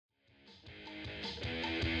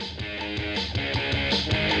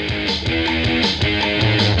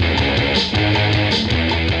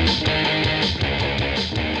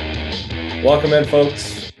Welcome in,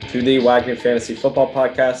 folks, to the Wagner Fantasy Football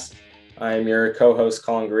Podcast. I am your co-host,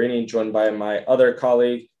 Colin Guarini, joined by my other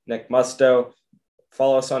colleague, Nick Musto.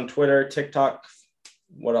 Follow us on Twitter, TikTok,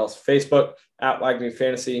 Facebook, at Wagner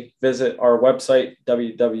Fantasy. Visit our website,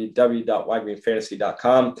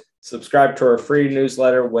 www.wagnerfantasy.com. Subscribe to our free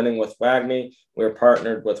newsletter, Winning with Wagner. We're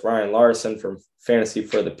partnered with Ryan Larson from Fantasy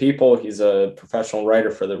for the People. He's a professional writer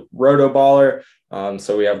for the Rotoballer.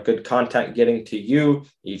 So we have good content getting to you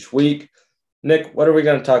each week. Nick, what are we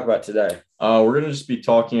going to talk about today? We're going to just be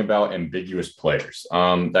talking about ambiguous players.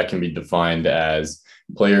 That can be defined as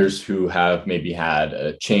players who have maybe had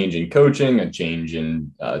a change in coaching, a change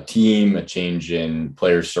in team, a change in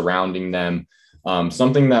players surrounding them,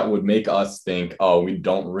 something that would make us think, oh, we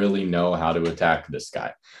don't really know how to attack this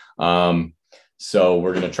guy. So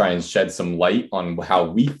we're going to try and shed some light on how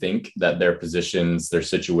we think that their positions, their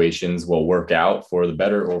situations will work out for the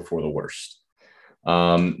better or for the worst.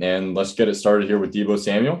 And let's get it started here with Deebo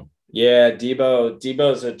Samuel. Yeah,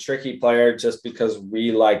 Deebo's a tricky player just because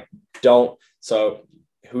we don't. So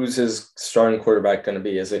who's his starting quarterback going to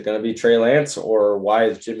be? Is it going to be Trey Lance, or why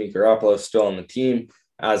is Jimmy Garoppolo still on the team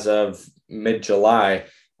as of mid-July?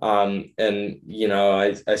 And,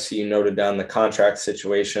 I see you noted down the contract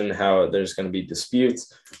situation, how there's going to be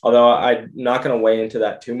disputes, although I'm not going to weigh into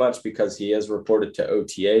that too much because he is reported to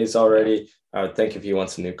OTAs already. I would think if he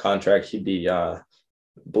wants a new contract, he'd be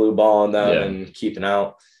blue balling them and keeping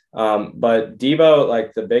out. But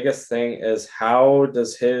Deebo, the biggest thing is, how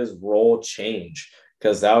does his role change?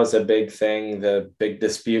 Because that was a big thing. The big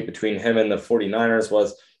dispute between him and the 49ers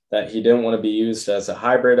was that he didn't want to be used as a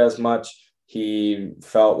hybrid as much. He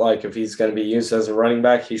felt like if he's going to be used as a running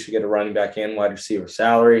back, he should get a running back and wide receiver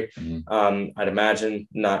salary. I'd imagine,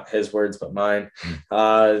 not his words, but mine.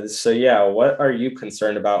 What are you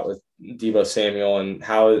concerned about with Deebo Samuel, and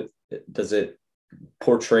how does it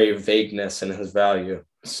portray vagueness in his value?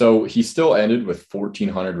 So he still ended with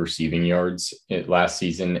 1,400 receiving yards last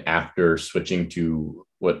season after switching to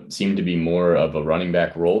what seemed to be more of a running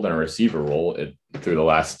back role than a receiver role through the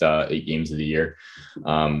last 8 games of the year,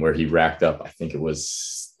 where he racked up, I think it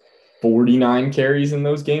was 49 carries in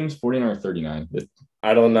those games, 49 or 39.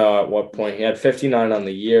 I don't know at what point. He had 59 on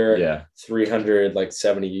the year. Yeah.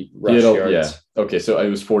 370 rush yards. Yeah. Okay. So it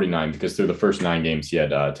was 49 because through the first 9 games, he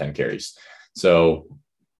had 10 carries. So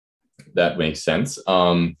that makes sense.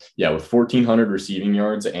 With 1,400 receiving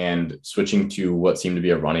yards and switching to what seemed to be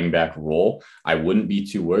a running back role, I wouldn't be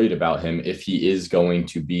too worried about him if he is going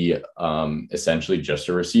to be essentially just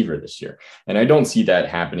a receiver this year. And I don't see that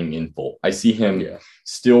happening in full. I see him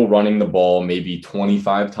still running the ball maybe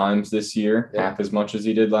 25 times this year, half as much as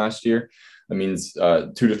he did last year. That means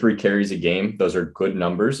 2 to 3 carries a game. Those are good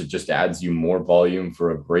numbers. It just adds you more volume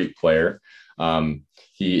for a great player.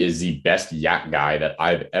 He is the best yak guy that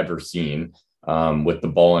I've ever seen. With the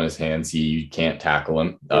ball in his hands, you can't tackle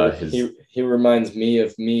him. He reminds me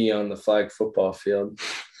of me on the flag football field.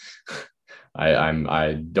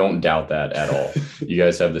 I don't doubt that at all. You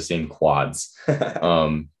guys have the same quads.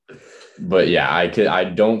 But yeah, I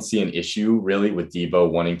don't see an issue really with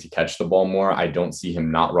Deebo wanting to catch the ball more. I don't see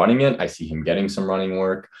him not running it. I see him getting some running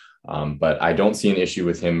work. But I don't see an issue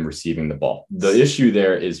with him receiving the ball. The issue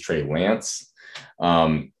there is Trey Lance.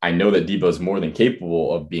 I know that Deebo is more than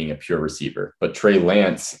capable of being a pure receiver, but Trey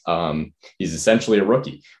Lance, he's essentially a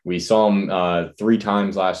rookie. We saw him 3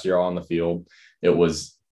 times last year on the field. It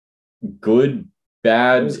was good,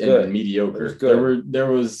 bad, and mediocre. It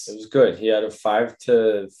was good. He had 5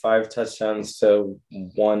 touchdowns to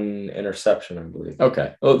 1 interception, I believe.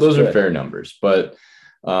 Okay. Well, those are fair numbers, but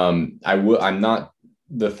I'm not.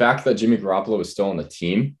 The fact that Jimmy Garoppolo is still on the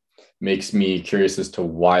team makes me curious as to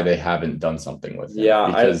why they haven't done something with him. Yeah,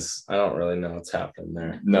 because I don't really know what's happening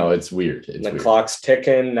there. No, it's weird. Clock's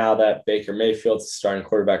ticking now that Baker Mayfield's the starting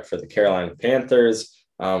quarterback for the Carolina Panthers,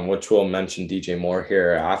 which we'll mention DJ Moore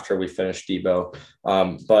here after we finish Deebo.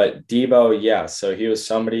 But Deebo, so he was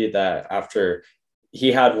somebody that after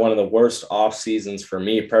he had one of the worst off seasons for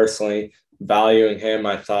me personally, valuing him,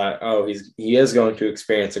 I thought, he is going to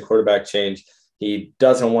experience a quarterback change. He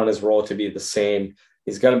doesn't want his role to be the same.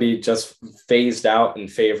 He's going to be just phased out in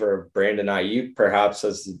favor of Brandon Ayuk, perhaps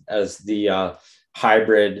as the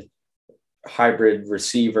hybrid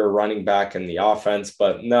receiver running back in the offense.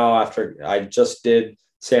 But no, after I just did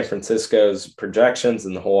San Francisco's projections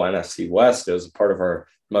and the whole NFC West, it was a part of our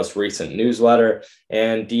most recent newsletter.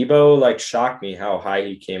 And Deebo shocked me how high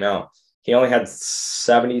he came out. He only had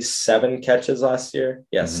 77 catches last year.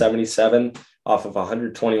 77 off of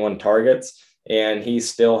 121 targets. And he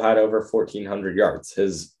still had over 1,400 yards.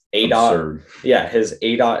 His ADOT, his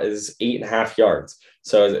ADOT is 8.5 yards.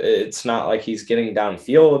 So it's not like he's getting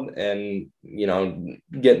downfield and,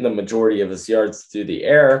 getting the majority of his yards through the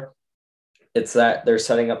air. It's that they're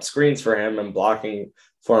setting up screens for him and blocking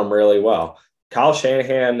for him really well. Kyle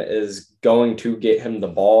Shanahan is going to get him the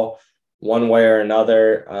ball one way or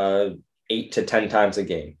another, 8 to 10 times a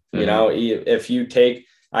game. If you take,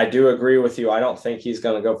 I do agree with you. I don't think he's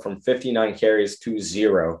going to go from 59 carries to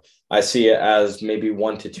 0. I see it as maybe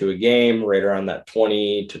 1 to 2 a game, right around that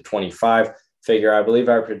 20 to 25 figure. I believe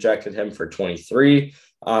I projected him for 23.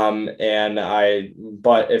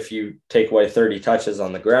 But if you take away 30 touches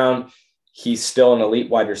on the ground, he's still an elite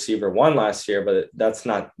wide receiver 1 last year, but that's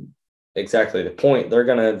not exactly the point. They're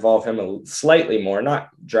going to involve him slightly more, not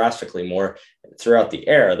drastically more, throughout the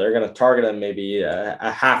air. They're going to target him maybe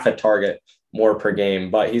a half a target more per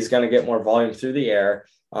game, but he's going to get more volume through the air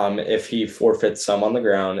if he forfeits some on the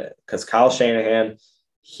ground, because Kyle Shanahan,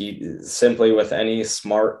 he simply, with any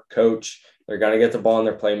smart coach, they're going to get the ball in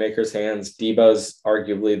their playmakers' hands. Debo's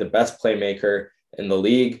arguably the best playmaker in the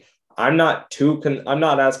league. I'm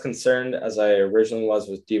not as concerned as I originally was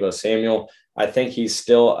with Deebo Samuel. I think he's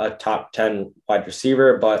still a top 10 wide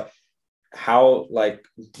receiver, but do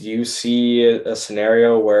you see a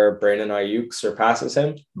scenario where Brandon Ayuk surpasses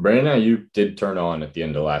him? Brandon Ayuk did turn on at the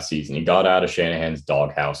end of last season. He got out of Shanahan's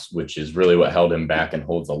doghouse, which is really what held him back and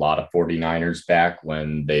holds a lot of 49ers back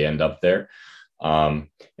when they end up there. And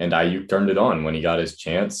Ayuk turned it on when he got his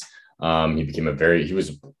chance. He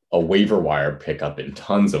was a waiver wire pickup in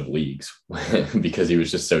tons of leagues because he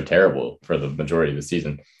was just so terrible for the majority of the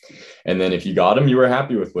season. And then if you got him, you were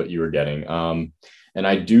happy with what you were getting. And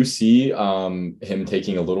I do see him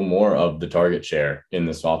taking a little more of the target share in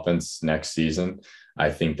this offense next season. I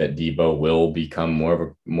think that Deebo will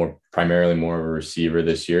become primarily more of a receiver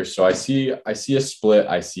this year. So I see a split.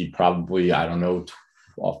 I see probably, I don't know,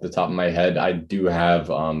 off the top of my head, I do have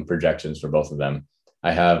projections for both of them.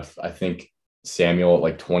 I think Samuel at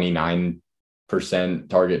like 29%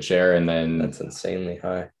 target share, and then that's insanely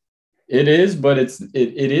high. It is, but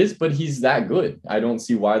but he's that good. I don't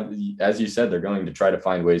see why, as you said, they're going to try to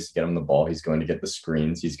find ways to get him the ball. He's going to get the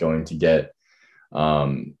screens. He's going to get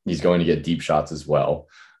deep shots as well.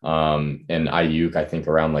 And Ayuk, I think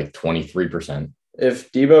around like 23%.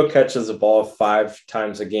 If Deebo catches the ball 5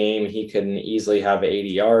 times a game, he can easily have 80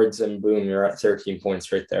 yards, and boom, you're at 13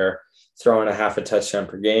 points right there, throwing a half a touchdown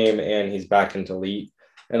per game, and he's back into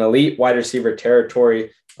elite wide receiver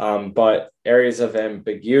territory. But areas of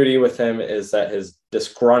ambiguity with him is that his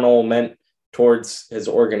disgruntlement towards his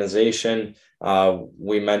organization.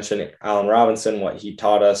 We mentioned Allen Robinson, what he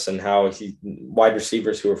taught us, and how wide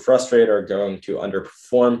receivers who are frustrated are going to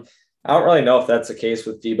underperform. I don't really know if that's the case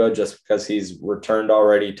with Deebo, just because he's returned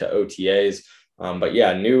already to OTAs. But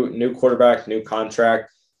yeah, new quarterback, new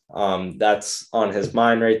contract. That's on his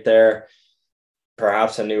mind right there.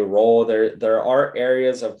 Perhaps a new role. There are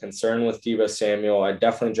areas of concern with Deebo Samuel. I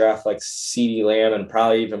definitely draft like CeeDee Lamb and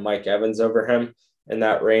probably even Mike Evans over him in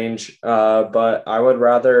that range. But I'd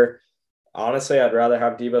rather have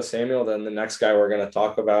Deebo Samuel than the next guy we're going to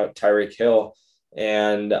talk about, Tyreek Hill.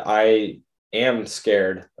 And I am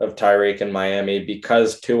scared of Tyreek in Miami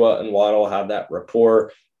because Tua and Waddle have that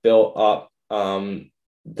rapport built up.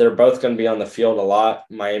 They're both going to be on the field a lot.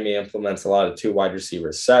 Miami implements a lot of 2 wide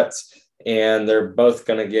receiver sets, and they're both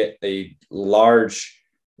going to get a large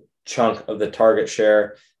chunk of the target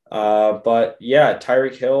share. But yeah,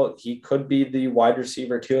 Tyreek Hill, he could be the wide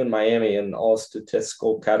receiver 2 in Miami in all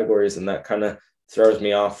statistical categories, and that kind of throws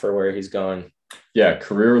me off for where he's going. Yeah,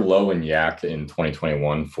 career low in YAC in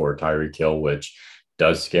 2021 for Tyreek Hill, which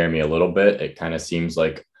does scare me a little bit. It kind of seems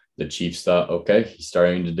like the Chiefs thought, okay, he's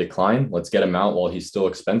starting to decline. Let's get him out while he's still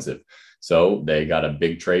expensive. So they got a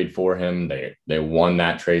big trade for him. They won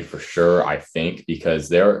that trade for sure, I think, because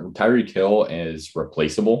Tyreek Hill is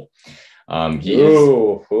replaceable. He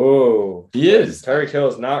is. Tyreek Hill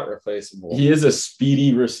is not replaceable. He is a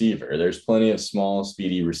speedy receiver. There's plenty of small,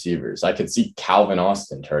 speedy receivers. I could see Calvin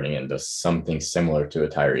Austin turning into something similar to a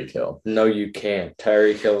Tyreek Hill. No, you can't.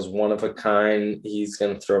 Tyreek Hill is one of a kind. He's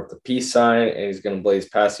going to throw up the peace sign, and he's going to blaze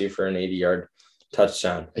past you for an 80-yard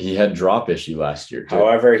touchdown. He had drop issue last year, too.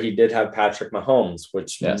 However, he did have Patrick Mahomes,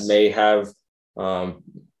 which may have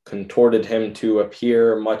contorted him to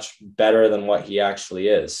appear much better than what he actually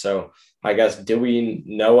is. So I guess, do we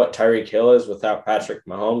know what Tyreek Hill is without Patrick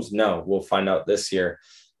Mahomes? No, we'll find out this year.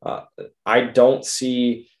 I don't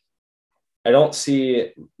see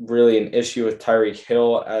really an issue with Tyreek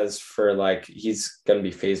Hill as for like he's going to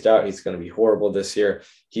be phased out. He's going to be horrible this year.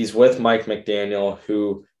 He's with Mike McDaniel,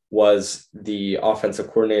 who was the offensive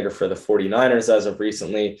coordinator for the 49ers as of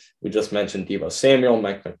recently. We just mentioned Deebo Samuel,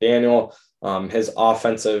 Mike McDaniel. His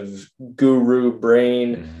offensive guru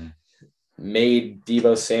brain Mm-hmm. made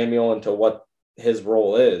Deebo Samuel into what his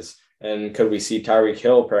role is. And could we see Tyreek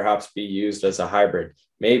Hill perhaps be used as a hybrid?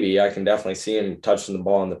 Maybe. I can definitely see him touching the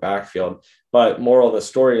ball in the backfield. But moral of the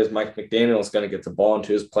story is Mike McDaniel is going to get the ball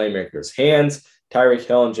into his playmakers' hands. Tyreek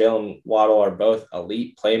Hill and Jalen Waddle are both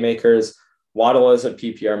elite playmakers. Waddle is a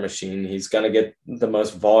PPR machine. He's going to get the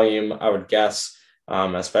most volume, I would guess,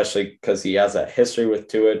 especially because he has that history with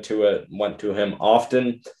Tua. Tua went to him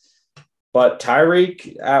often. But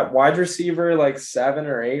Tyreek at wide receiver, like 7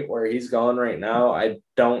 or 8, where he's gone right now,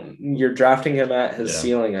 you're drafting him at his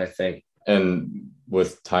ceiling, I think. And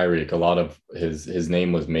with Tyreek, a lot of his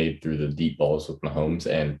name was made through the deep balls with Mahomes,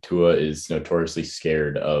 and Tua is notoriously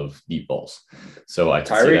scared of deep balls. So I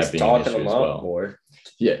can see that being an issue as well. Boy.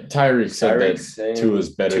 Yeah, Tyreek said that Tua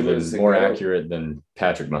is better than more accurate than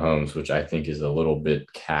Patrick Mahomes, which I think is a little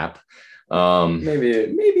bit cap.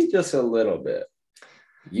 Maybe just a little bit.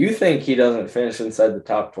 You think he doesn't finish inside the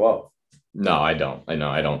top 12? No, I don't.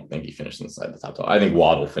 I don't think he finished inside the top 12. I think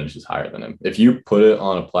Waddle finishes higher than him. If you put it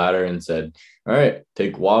on a platter and said, all right,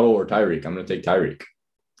 take Waddle or Tyreek, I'm going to take Tyreek.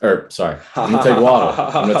 Or, sorry, I'm going to take Waddle.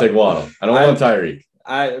 I'm going to take Waddle. I don't want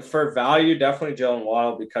Tyreek. For value, definitely Jalen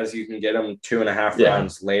Waddle because you can get him 2.5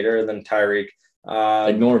 rounds later than Tyreek.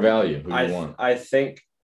 Ignore value. Who do you want? I think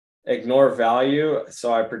ignore value.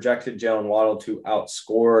 So I projected Jalen Waddle to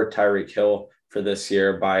outscore Tyreek Hill for this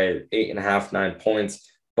year by 8.5, 9 points.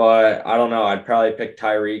 But I don't know. I'd probably pick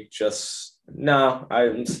Tyreek.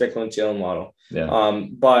 I'm sticking with Jalen Waddle. Yeah.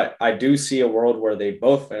 But I do see a world where they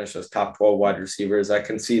both finish as top 12 wide receivers. I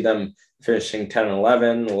can see them finishing 10 and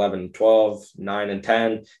 11, 11 and 12, 9 and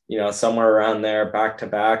 10, somewhere around there, back to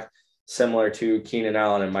back, similar to Keenan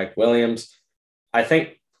Allen and Mike Williams. I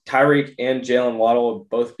think Tyreek and Jalen Waddle will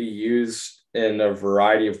both be used in a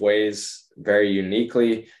variety of ways, very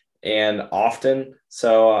uniquely and often.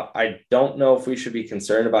 So I don't know if we should be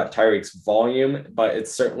concerned about Tyreek's volume, but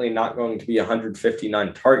it's certainly not going to be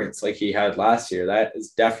 159 targets like he had last year. That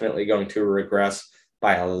is definitely going to regress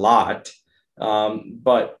by a lot.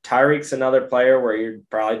 But Tyreek's another player where you're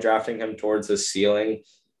probably drafting him towards his ceiling.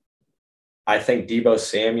 I think Deebo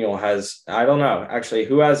Samuel I don't know, actually,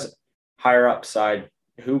 who has higher upside?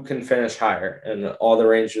 Who can finish higher in all the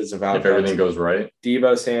ranges of outcomes? If everything goes right.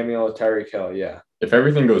 Deebo Samuel, Tyreek Hill, yeah. If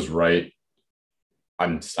everything goes right,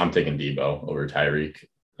 I'm taking Deebo over Tyreek.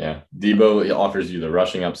 Yeah, Deebo offers you the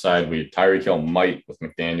rushing upside. Tyreek Hill might with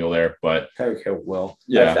McDaniel there, but Tyreek Hill will.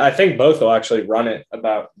 Yeah, I think both will actually run it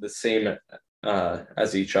about the same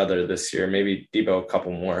as each other this year. Maybe Deebo a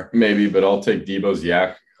couple more. Maybe, but I'll take Deebo's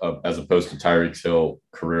yak as opposed to Tyreek Hill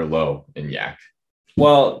career low in yak.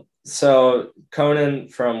 Well, so Conan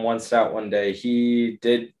from One Stat One Day, he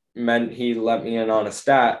let me in on a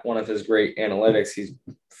stat, one of his great analytics. He's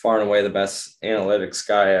far and away the best analytics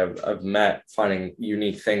guy I've met, finding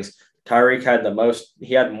unique things. Tyreek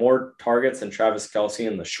had more targets than Travis Kelce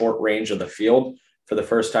in the short range of the field for the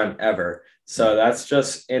first time ever. So that's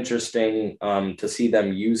just interesting to see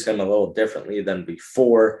them use him a little differently than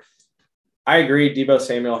before. I agree. Deebo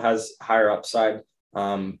Samuel has higher upside.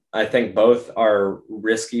 I think both are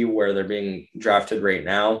risky where they're being drafted right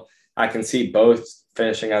now. I can see both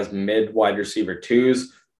finishing as mid wide receiver 2s,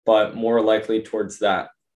 but more likely towards that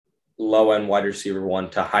low end wide receiver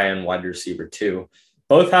 1 to high end wide receiver 2.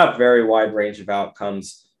 Both have very wide range of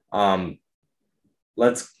outcomes.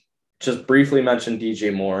 Let's just briefly mention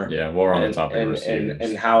DJ Moore. Yeah, we're on the topic of receivers.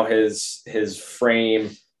 And how his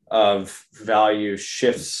frame of value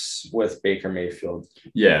shifts with Baker Mayfield.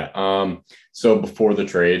 Yeah. So before the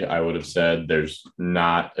trade, I would have said there's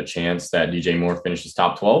not a chance that DJ Moore finishes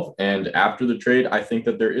top 12. And after the trade, I think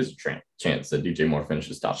that there is a chance that DJ Moore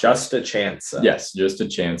finishes top 12. Just a chance. Yes, just a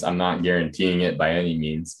chance. I'm not guaranteeing it by any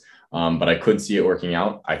means. But I could see it working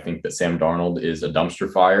out. I think that Sam Darnold is a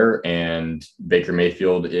dumpster fire and Baker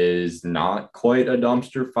Mayfield is not quite a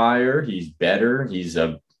dumpster fire. He's better. He's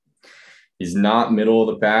not middle of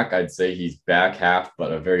the pack. I'd say he's back half,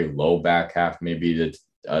 but a very low back half, maybe the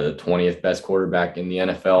 20th best quarterback in the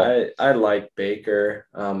NFL. I like Baker.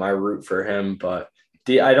 I root for him, but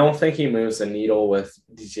I don't think he moves the needle with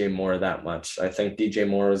DJ Moore that much. I think DJ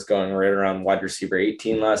Moore was going right around wide receiver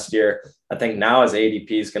 18 last year. I think now his ADP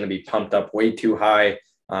is going to be pumped up way too high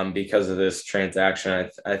because of this transaction.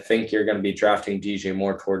 I think you're going to be drafting DJ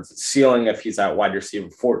Moore towards the ceiling if he's at wide receiver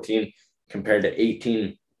 14 compared to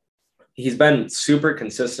 18. He's been super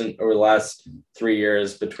consistent over the last 3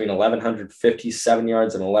 years between 1,157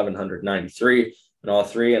 yards and 1,193 in all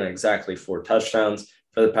three, and exactly 4 touchdowns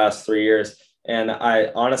for the past 3 years. And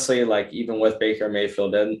I honestly, like, even with Baker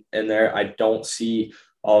Mayfield in there, I don't see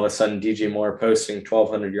all of a sudden DJ Moore posting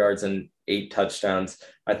 1,200 yards and 8 touchdowns.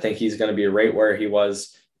 I think he's going to be right where he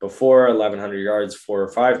was before, 1,100 yards, 4 or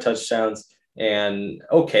 5 touchdowns, and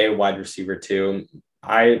okay, wide receiver 2.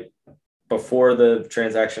 Before the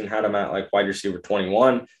transaction had him at like wide receiver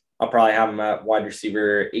 21. I'll probably have him at wide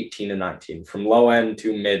receiver 18 and 19, from low end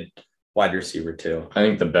to mid wide receiver 2. I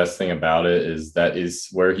think the best thing about it is that is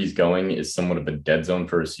where he's going is somewhat of a dead zone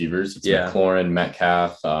for receivers. It's McLaurin,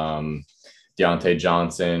 Metcalf, Deontay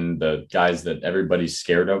Johnson, the guys that everybody's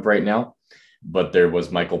scared of right now. But there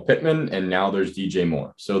was Michael Pittman, and now there's DJ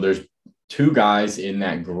Moore. So there's 2 guys in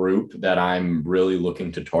that group that I'm really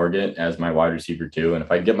looking to target as my wide receiver 2. And if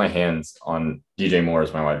I get my hands on DJ Moore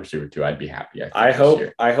as my wide receiver 2, I'd be happy. I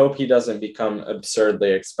hope he doesn't become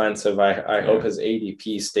absurdly expensive. I hope his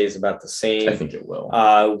ADP stays about the same. I think it will.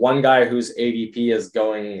 One guy whose ADP is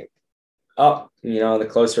going up, the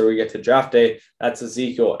closer we get to draft day, that's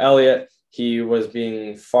Ezekiel Elliott. He was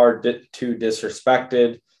being far too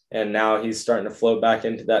disrespected, and now he's starting to flow back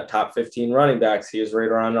into that top 15 running backs. He was right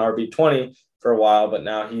around RB20 for a while, but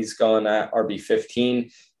now he's going at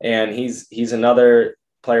RB15. And he's another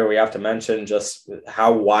player we have to mention, just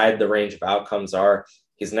how wide the range of outcomes are.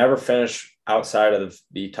 He's never finished outside of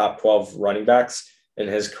the top 12 running backs in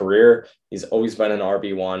his career. He's always been an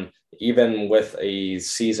RB1, even with a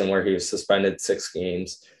season where he was suspended 6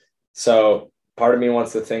 games. So part of me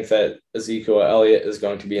wants to think that Ezekiel Elliott is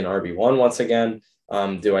going to be an RB1 once again.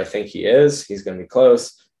 Do I think he is? He's going to be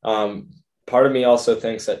close. Part of me also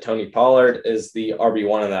thinks that Tony Pollard is the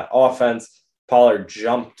RB1 in that offense. Pollard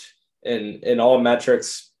jumped in all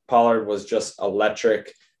metrics. Pollard was just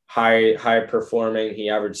electric, high performing. He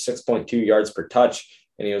averaged 6.2 yards per touch,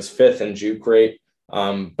 and he was 5th in juke rate,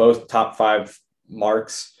 both top 5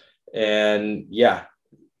 marks. And yeah,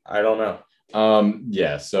 I don't know.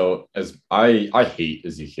 So as I hate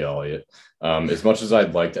Ezekiel Elliott. As much as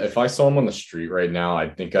I'd like to, if I saw him on the street right now, I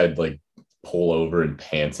think I'd like pull over and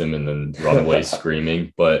pants him and then run away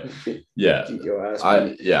screaming. But yeah,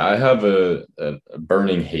 I have a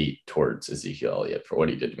burning hate towards Ezekiel Elliott for what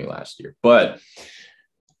he did to me last year. But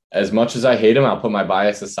as much as I hate him, I'll put my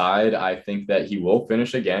bias aside. I think that he will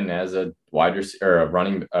finish again as a wide receiver or a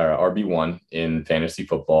running RB1 in fantasy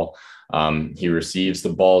football. He receives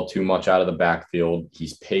the ball too much out of the backfield.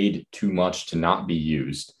 He's paid too much to not be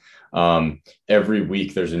used. Every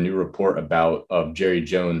week there's a new report of Jerry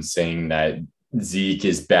Jones saying that Zeke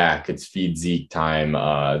is back. It's feed Zeke time.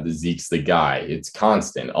 Zeke's the guy. It's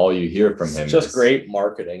constant. All you hear from him is great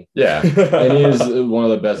marketing. Yeah. And he is one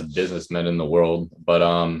of the best businessmen in the world. But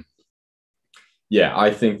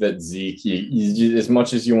I think that Zeke, as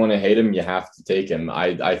much as you want to hate him, you have to take him.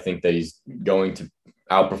 I think that he's going to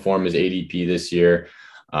outperform his ADP this year.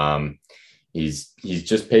 He's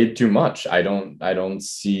just paid too much. I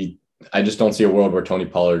just don't see a world where Tony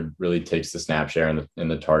Pollard really takes the snap share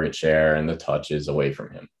and the target share and the touches away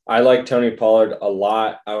from him. I like Tony Pollard a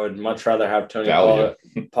lot. I would much rather have Tony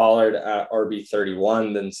Pollard at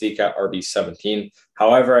RB31 than Zeke at RB17.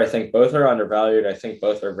 However, I think both are undervalued. I think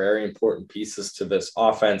both are very important pieces to this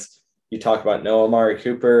offense. You talk about Noah Amari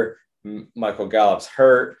Cooper, Michael Gallup's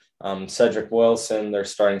hurt, Cedric Wilson, their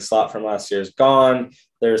starting slot from last year is gone.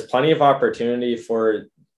 There's plenty of opportunity for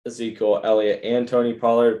Ezekiel Elliott and Tony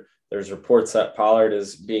Pollard. There's reports that Pollard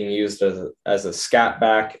is being used as a scat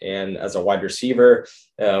back and as a wide receiver,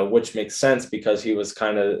 which makes sense because he was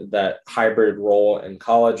kind of that hybrid role in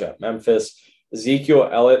college at Memphis. Ezekiel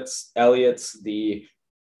Elliott's the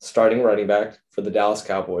starting running back for the Dallas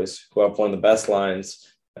Cowboys, who have one of the best lines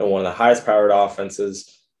and one of the highest powered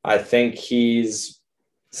offenses. I think he's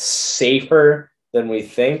safer than we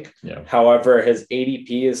think. Yeah. However, his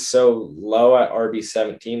ADP is so low at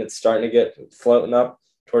RB17, it's starting to get floating up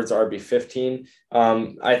towards RB15.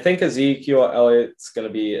 I think Ezekiel Elliott's going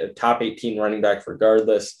to be a top 18 running back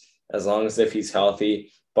regardless, as long as if he's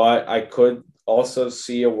healthy. But I could also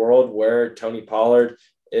see a world where Tony Pollard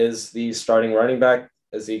is the starting running back.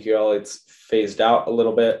 Ezekiel Elliott's phased out a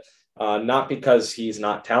little bit, not because he's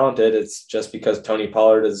not talented. It's just because Tony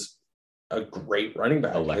Pollard is a great running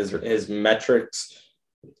back. His metrics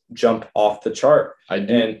jump off the chart.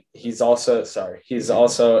 And he's also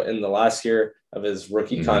in the last year of his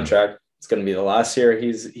rookie contract. It's going to be the last year.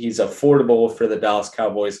 He's affordable for the Dallas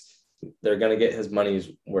Cowboys. They're going to get his money's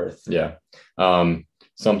worth. Yeah.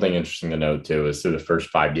 Something interesting to note too is through the first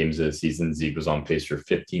 5 games of the season, Zeke was on pace for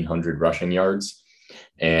 1,500 rushing yards,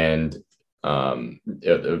 and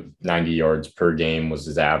 90 yards per game was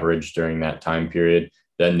his average during that time period.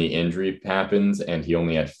 Then the injury happens, and he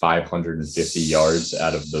only had 550 yards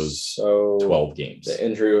out of those 12 games. The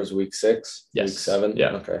injury was week 6, yes. Week 7? Yeah.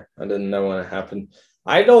 Okay. I didn't know when it happened.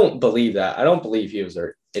 I don't believe that. I don't believe he was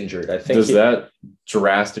injured. I think does that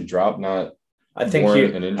drastic drop not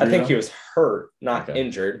warrant an injury? I think he was hurt, not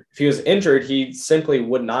injured. If he was injured, he simply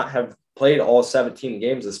would not have played all 17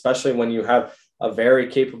 games, especially when you have a very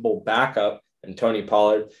capable backup in Tony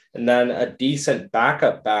Pollard, and then a decent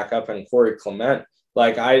backup in Corey Clement.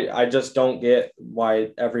 Like, I just don't get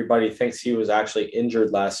why everybody thinks he was actually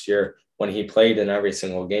injured last year when he played in every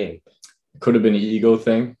single game. Could have been an ego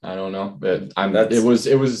thing. I don't know. It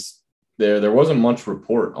was there wasn't much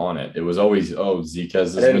report on it. It was always, Zeke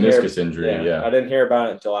has this meniscus injury. Yeah. I didn't hear about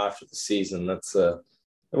it until after the season. That's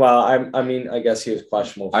well, I mean, I guess he was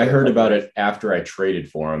questionable. I heard about it after I traded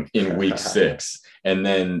for him in week 6. And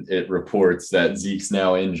then it reports that Zeke's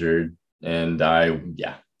now injured. And I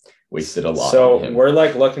wasted a lot. So we're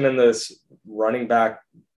like looking in this running back,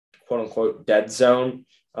 quote unquote, dead zone.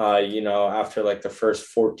 After like the first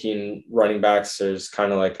 14 running backs, there's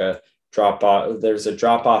kind of like a drop off. There's a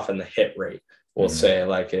drop off in the hit rate. We'll say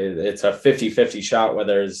like it's a 50-50 shot,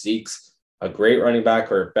 whether Zeke's a great running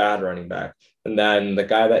back or a bad running back. And then the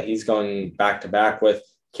guy that he's going back to back with,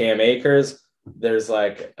 Cam Akers, there's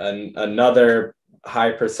like another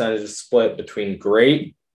high percentage split between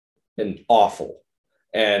great and awful.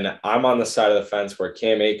 And I'm on the side of the fence where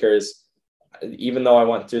Cam Akers, even though I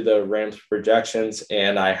went through the Rams projections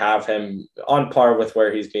and I have him on par with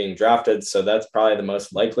where he's being drafted, so that's probably the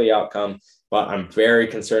most likely outcome. But I'm very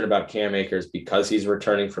concerned about Cam Akers because he's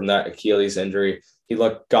returning from that Achilles injury. He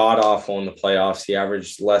looked god-awful in the playoffs. He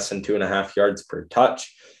averaged less than 2.5 yards per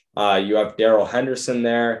touch. You have Darrell Henderson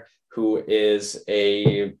there, who is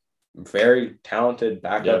a very talented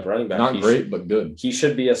backup running back. Not great, but good. He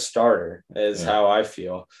should be a starter, is how I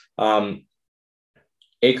feel.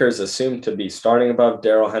 Akers assumed to be starting above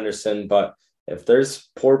Darrell Henderson, but if there's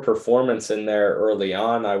poor performance in there early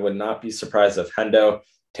on, I would not be surprised if Hendo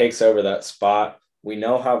takes over that spot. We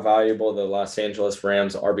know how valuable the Los Angeles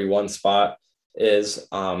Rams RB1 spot is.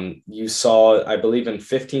 You saw, I believe, in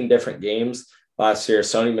 15 different games last year,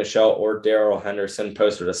 Sony Michel or Darrell Henderson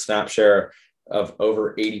posted a snap share of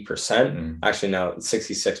over 80%. Actually, now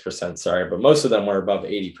 66%, sorry, but most of them were above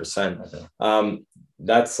 80%.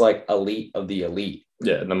 That's like elite of the elite.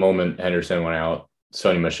 Yeah, the moment Henderson went out,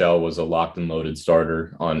 Sony Michel was a locked and loaded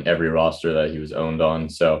starter on every roster that he was owned on.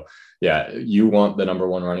 So, yeah, you want the number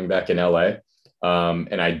one running back in LA.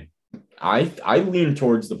 And I lean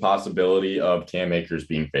towards the possibility of Cam Akers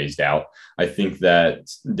being phased out. I think that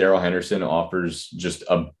Darrell Henderson offers just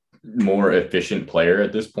a more efficient player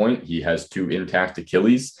at this point. He has 2 intact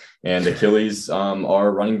Achilles, and Achilles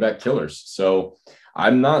are running back killers. So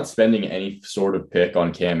I'm not spending any sort of pick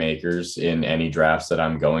on Cam Akers in any drafts that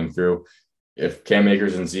I'm going through. If Cam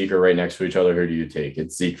Akers and Zeke are right next to each other, who do you take?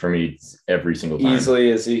 It's Zeke for me every single time.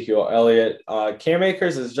 Easily Ezekiel Elliott. Cam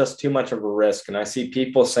Akers is just too much of a risk. And I see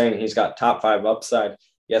people saying he's got top 5 upside.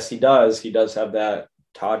 Yes, he does. He does have that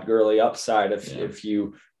Todd Gurley upside, if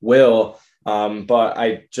you will. But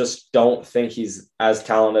I just don't think he's as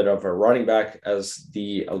talented of a running back as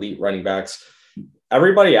the elite running backs.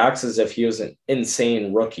 Everybody acts as if he was an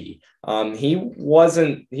insane rookie. He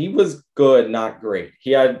was good, not great.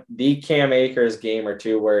 He had the Cam Akers game or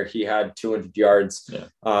two where he had 200 yards,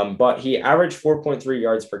 but he averaged 4.3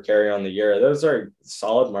 yards per carry on the year. Those are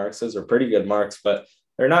solid marks. Those are pretty good marks, but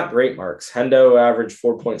they're not great marks. Hendo averaged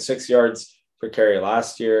 4.6 yards per carry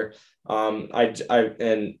last year.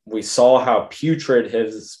 And we saw how putrid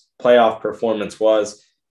his playoff performance was.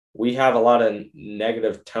 We have a lot of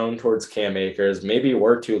negative tone towards Cam Akers. Maybe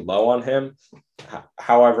we're too low on him.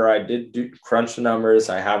 However, I did crunch the numbers.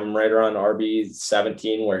 I have him right around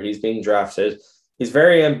RB17 where he's being drafted. He's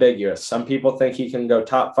very ambiguous. Some people think he can go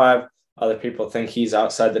top 5. Other people think he's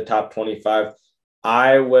outside the top 25.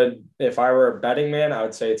 If I were a betting man, I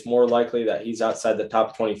would say it's more likely that he's outside the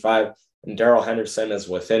top 25 and Darrell Henderson is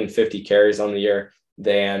within 50 carries on the year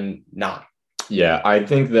than not. Yeah, I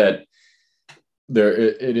think that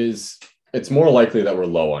it's more likely that we're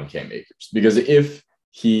low on Cam Akers, because if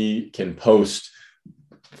he can post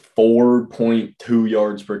 4.2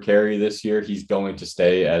 yards per carry this year, he's going to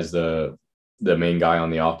stay as the main guy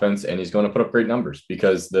on the offense, and he's going to put up great numbers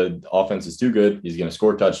because the offense is too good. He's going to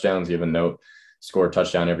score touchdowns. Even note, score a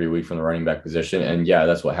touchdown every week from the running back position. And yeah,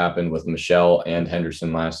 that's what happened with Michel and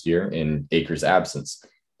Henderson last year in Akers' absence.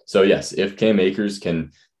 So yes, if Cam Akers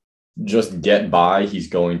can just get by, he's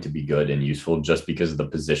going to be good and useful just because of the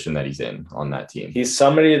position that he's in on that team. He's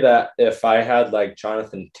somebody that if I had like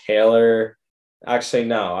Jonathan Taylor, actually,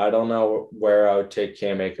 no, I don't know where I would take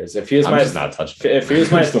Cam Akers. If he was if he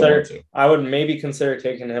was my third, I would maybe consider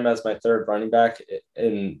taking him as my third running back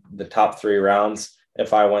in the top 3 rounds.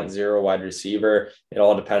 If I went 0 wide receiver, it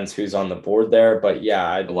all depends who's on the board there. But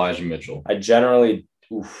yeah, Elijah Mitchell. I generally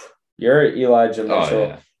Oof. You're Elijah Oh, Mitchell,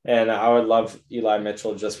 yeah. and I would love Eli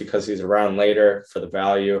Mitchell just because he's around later for the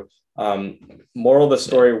value. Um, Moral of the Yeah.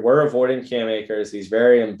 story: we're avoiding Cam Akers. He's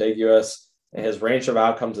very ambiguous, and his range of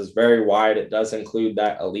outcomes is very wide. It does include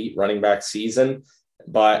that elite running back season,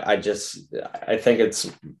 but I think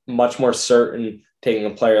it's much more certain taking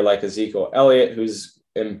a player like Ezekiel Elliott, who's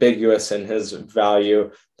ambiguous in his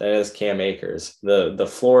value, than is Cam Akers. The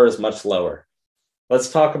floor is much lower. Let's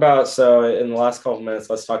talk about, so in the last couple of minutes,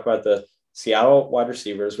 let's talk about the Seattle wide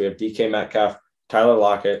receivers. We have DK Metcalf, Tyler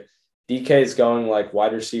Lockett. DK is going like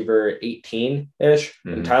wide receiver 18-ish,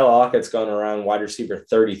 and Tyler Lockett's going around wide receiver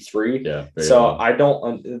 33. Yeah. So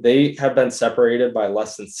low. They have been separated by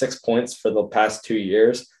less than 6 points for the past 2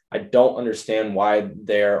 years. I don't understand why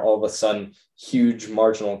they're all of a sudden huge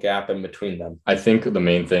marginal gap in between them. I think the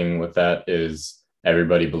main thing with that is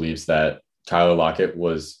everybody believes that Tyler Lockett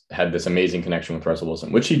had this amazing connection with Russell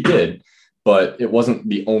Wilson, which he did, but it wasn't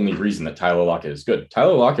the only reason that Tyler Lockett is good.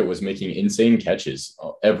 Tyler Lockett was making insane catches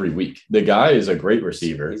every week. The guy is a great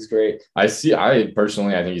receiver. He's great. I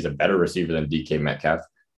personally think he's a better receiver than DK Metcalf,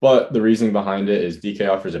 but the reason behind it is DK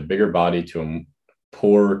offers a bigger body to a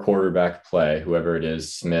poor quarterback play, whoever it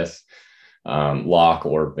is, Smith, Locke,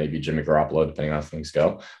 or maybe Jimmy Garoppolo, depending on how things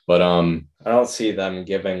go. But I don't see them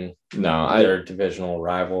giving their divisional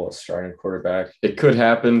rival a starting quarterback. It could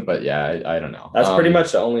happen, but yeah, I don't know. That's pretty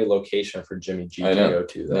much the only location for Jimmy G to go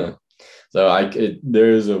to, though. Yeah. So there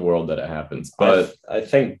is a world that it happens, but I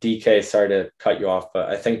think DK. Sorry to cut you off, but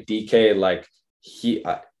I think DK, like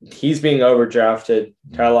he's being overdrafted.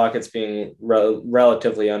 Tyler Lockett's being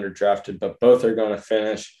relatively underdrafted, but both are going to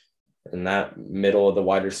finish in that middle of the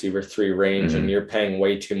wide receiver 3 range, and you're paying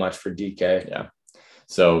way too much for DK. Yeah.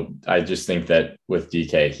 So I just think that with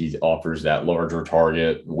DK, he offers that larger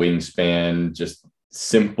target, wingspan, just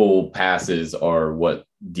simple passes are what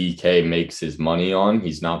DK makes his money on.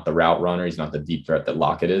 He's not the route runner. He's not the deep threat that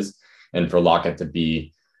Lockett is. And for Lockett to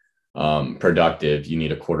be productive, you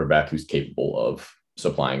need a quarterback who's capable of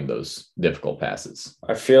supplying those difficult passes.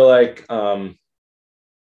 I feel like,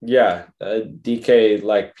 DK,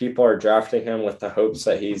 like people are drafting him with the hopes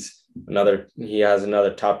that he has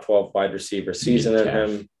another top 12 wide receiver season in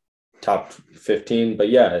him, top 15. But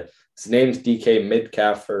yeah, his name's DK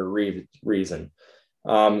Metcalf for a reason.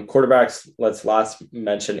 Quarterbacks, let's last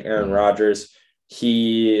mention Aaron Rodgers.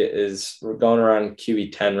 He is going around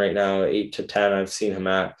QB 10 right now, 8 to 10. I've seen him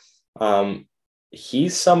at.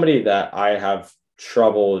 He's somebody that I have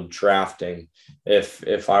trouble drafting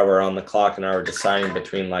if I were on the clock and I were deciding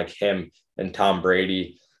between like him and Tom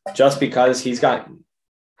Brady, just because he's got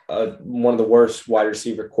one of the worst wide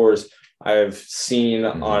receiver cores I've seen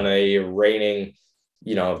on a reigning,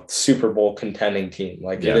 Super Bowl contending team.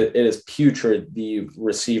 Like it is putrid, the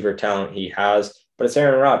receiver talent he has, but it's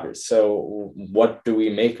Aaron Rodgers. So what do we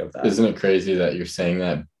make of that? Isn't it crazy that you're saying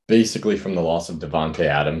that basically from the loss of Devontae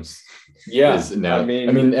Adams? Yeah. I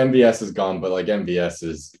mean, MVS is gone, but like MVS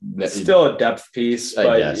is still a depth piece,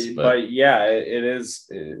 but yeah,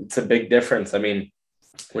 it's a big difference. I mean,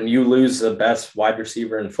 when you lose the best wide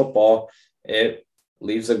receiver in football, it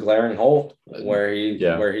leaves a glaring hole where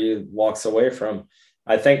he walks away from.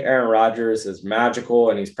 I think Aaron Rodgers is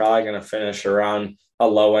magical, and he's probably going to finish around a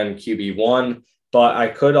low-end QB1. But I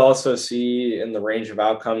could also see in the range of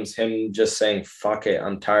outcomes him just saying, fuck it,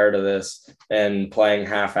 I'm tired of this, and playing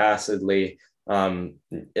half-assedly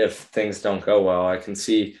if things don't go well. I can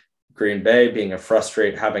see Green Bay having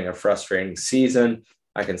a frustrating season.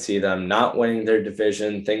 I can see them not winning their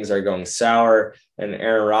division. Things are going sour. And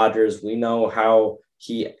Aaron Rodgers, we know how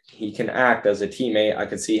he can act as a teammate. I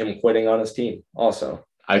could see him quitting on his team also.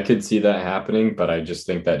 I could see that happening, but I just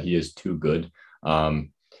think that he is too good.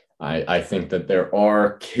 I think that there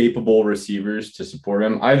are capable receivers to support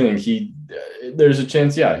him. I think there's a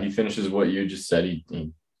chance, he finishes what you just said.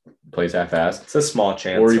 He plays half-assed. It's a small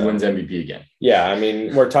chance. Or he wins MVP again. Yeah, I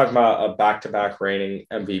mean, we're talking about a back-to-back reigning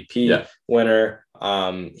MVP winner.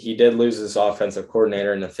 He did lose his offensive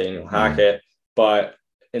coordinator, Nathaniel Hackett, but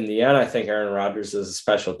in the end, I think Aaron Rodgers is a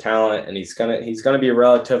special talent, and he's gonna be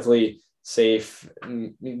relatively safe.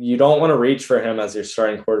 You don't want to reach for him as your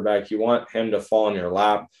starting quarterback. You want him to fall in your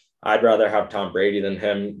lap. I'd rather have Tom Brady than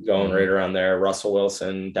him going right around there. Russell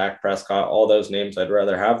Wilson, Dak Prescott, all those names I'd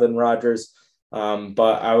rather have than Rodgers.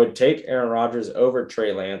 But I would take Aaron Rodgers over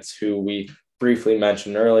Trey Lance, who we briefly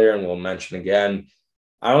mentioned earlier and we'll mention again.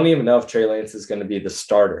 I don't even know if Trey Lance is going to be the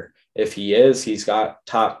starter. If he is, he's got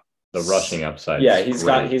the rushing upside. Yeah, he's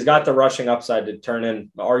got the rushing upside to turn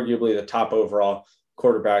in arguably the top overall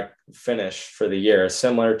quarterback finish for the year,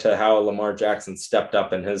 similar to how Lamar Jackson stepped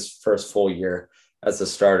up in his first full year as a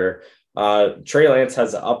starter. Trey Lance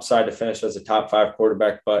has the upside to finish as a top 5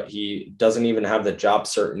 quarterback, but he doesn't even have the job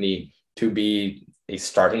certainty to be a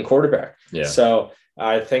starting quarterback. Yeah. So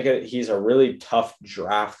I think he's a really tough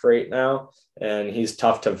draft right now, and he's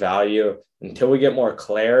tough to value until we get more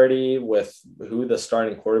clarity with who the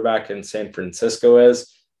starting quarterback in San Francisco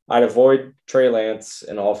is. I'd avoid Trey Lance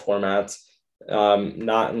in all formats.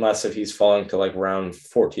 Not unless if he's falling to like round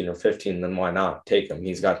 14 or 15, then why not take him?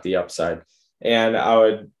 He's got the upside. And I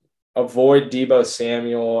would avoid Deebo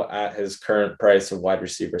Samuel at his current price of wide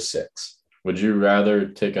receiver 6. Would you rather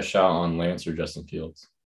take a shot on Lance or Justin Fields?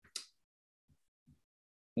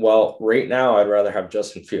 Well, right now I'd rather have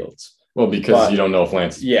Justin Fields. Well, because you don't know if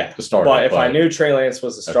Lance is the starter. But if I knew Trey Lance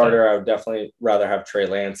was the starter, I would definitely rather have Trey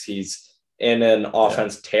Lance. He's in an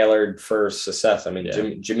offense tailored for success. I mean,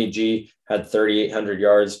 Jimmy G had 3,800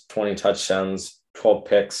 yards, 20 touchdowns, 12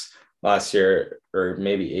 picks last year, or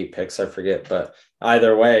maybe 8 picks, I forget. But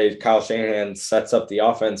either way, Kyle Shanahan sets up the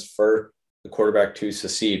offense for the quarterback to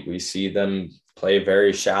succeed. We see them play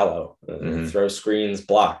very shallow, throw screens,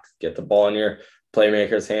 block, get the ball in your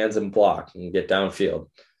playmaker's hands and block and get downfield.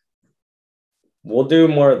 We'll do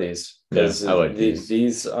more of these because I like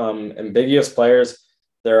these ambiguous players,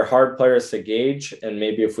 they're hard players to gauge. And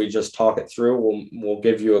maybe if we just talk it through, we'll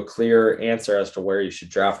give you a clear answer as to where you should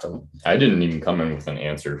draft them. I didn't even come in with an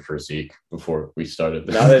answer for Zeke before we started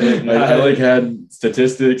this. I had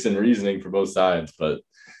statistics and reasoning for both sides, but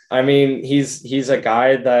I mean, he's a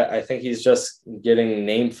guy that I think he's just getting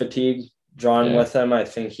name fatigue drawn with him. I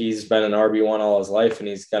think he's been an RB1 all his life, and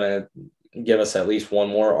he's going to give us at least one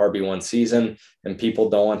more RB1 season, and people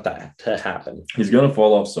don't want that to happen. He's going to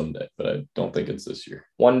fall off someday, but I don't think it's this year.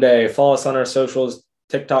 One day. Follow us on our socials,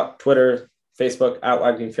 TikTok, Twitter, Facebook,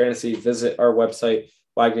 @Wagner Fantasy. Visit our website,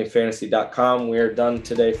 WagnerFantasy.com. We are done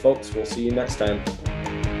today, folks. We'll see you next time.